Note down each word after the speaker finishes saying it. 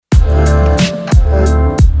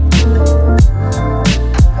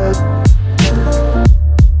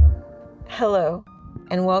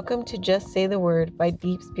Welcome to Just Say the Word by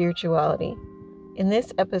Deep Spirituality. In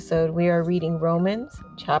this episode, we are reading Romans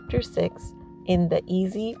chapter 6 in the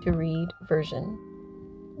easy to read version.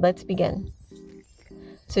 Let's begin.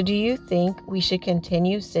 So do you think we should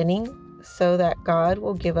continue sinning so that God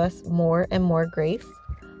will give us more and more grace?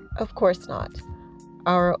 Of course not.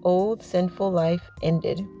 Our old sinful life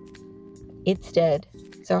ended. It's dead.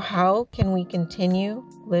 So how can we continue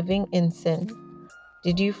living in sin?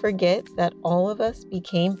 Did you forget that all of us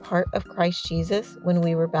became part of Christ Jesus when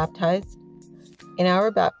we were baptized? In our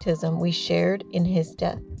baptism, we shared in his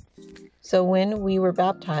death. So when we were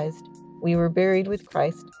baptized, we were buried with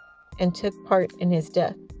Christ and took part in his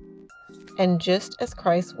death. And just as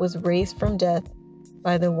Christ was raised from death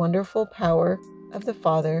by the wonderful power of the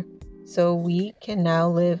Father, so we can now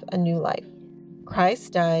live a new life.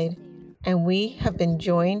 Christ died, and we have been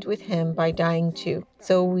joined with him by dying too.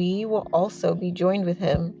 So we will also be joined with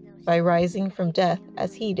him by rising from death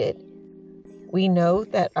as he did. We know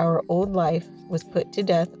that our old life was put to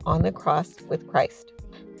death on the cross with Christ.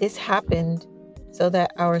 This happened so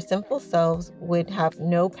that our sinful selves would have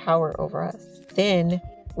no power over us. Then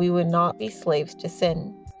we would not be slaves to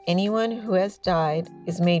sin. Anyone who has died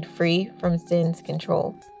is made free from sin's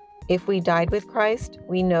control. If we died with Christ,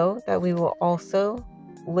 we know that we will also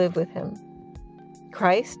live with him.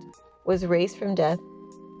 Christ was raised from death,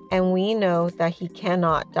 and we know that he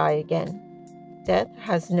cannot die again. Death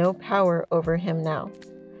has no power over him now.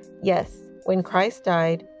 Yes, when Christ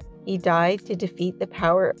died, he died to defeat the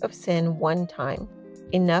power of sin one time,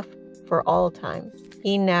 enough for all time.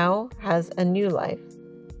 He now has a new life,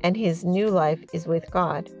 and his new life is with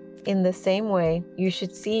God. In the same way, you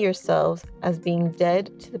should see yourselves as being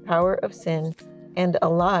dead to the power of sin and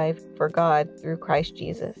alive for God through Christ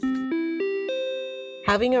Jesus.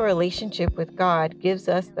 Having a relationship with God gives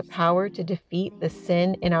us the power to defeat the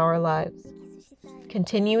sin in our lives.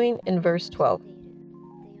 Continuing in verse 12.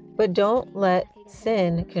 But don't let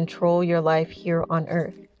sin control your life here on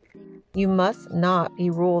earth. You must not be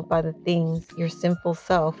ruled by the things your sinful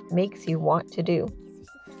self makes you want to do.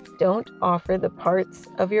 Don't offer the parts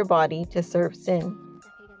of your body to serve sin.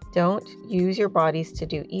 Don't use your bodies to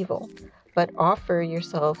do evil, but offer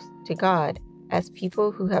yourselves to God as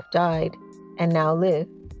people who have died and now live.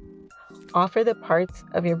 Offer the parts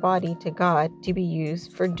of your body to God to be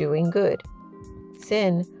used for doing good.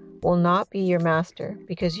 Sin will not be your master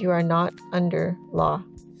because you are not under law.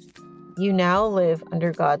 You now live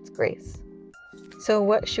under God's grace. So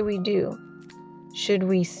what should we do? Should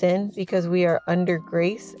we sin because we are under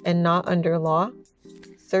grace and not under law?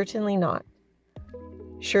 Certainly not.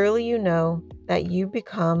 Surely you know that you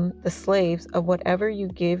become the slaves of whatever you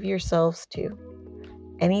give yourselves to.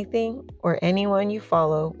 Anything or anyone you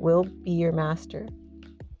follow will be your master.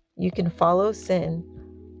 You can follow sin,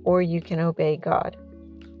 or you can obey God.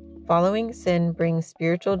 Following sin brings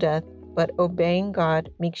spiritual death, but obeying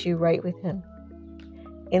God makes you right with him.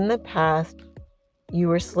 In the past, you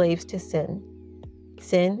were slaves to sin.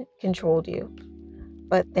 Sin controlled you.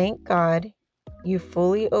 But thank God, you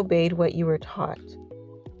fully obeyed what you were taught.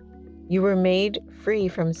 You were made free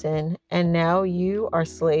from sin, and now you are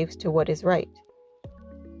slaves to what is right.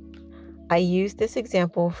 I use this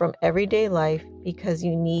example from everyday life because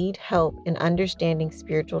you need help in understanding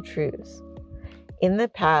spiritual truths. In the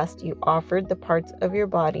past, you offered the parts of your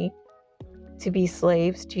body to be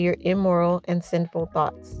slaves to your immoral and sinful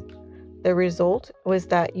thoughts. The result was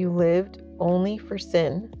that you lived only for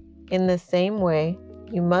sin. In the same way,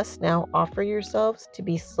 you must now offer yourselves to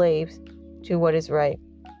be slaves to what is right.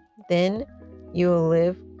 Then you will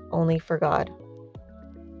live only for God.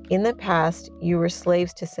 In the past, you were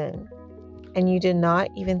slaves to sin, and you did not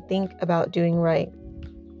even think about doing right.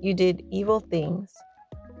 You did evil things,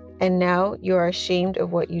 and now you are ashamed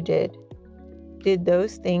of what you did. Did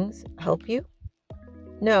those things help you?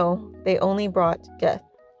 No, they only brought death.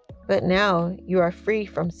 But now you are free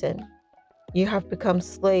from sin. You have become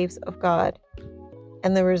slaves of God,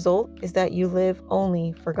 and the result is that you live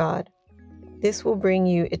only for God. This will bring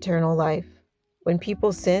you eternal life. When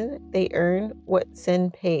people sin, they earn what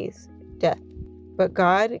sin pays, death. But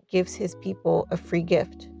God gives his people a free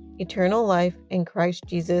gift, eternal life in Christ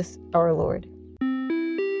Jesus our Lord.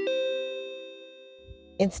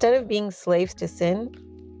 Instead of being slaves to sin,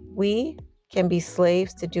 we can be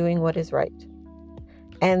slaves to doing what is right.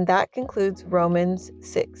 And that concludes Romans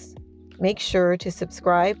 6. Make sure to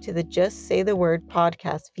subscribe to the Just Say the Word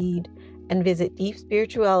podcast feed and visit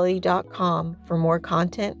deepspirituality.com for more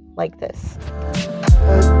content like this.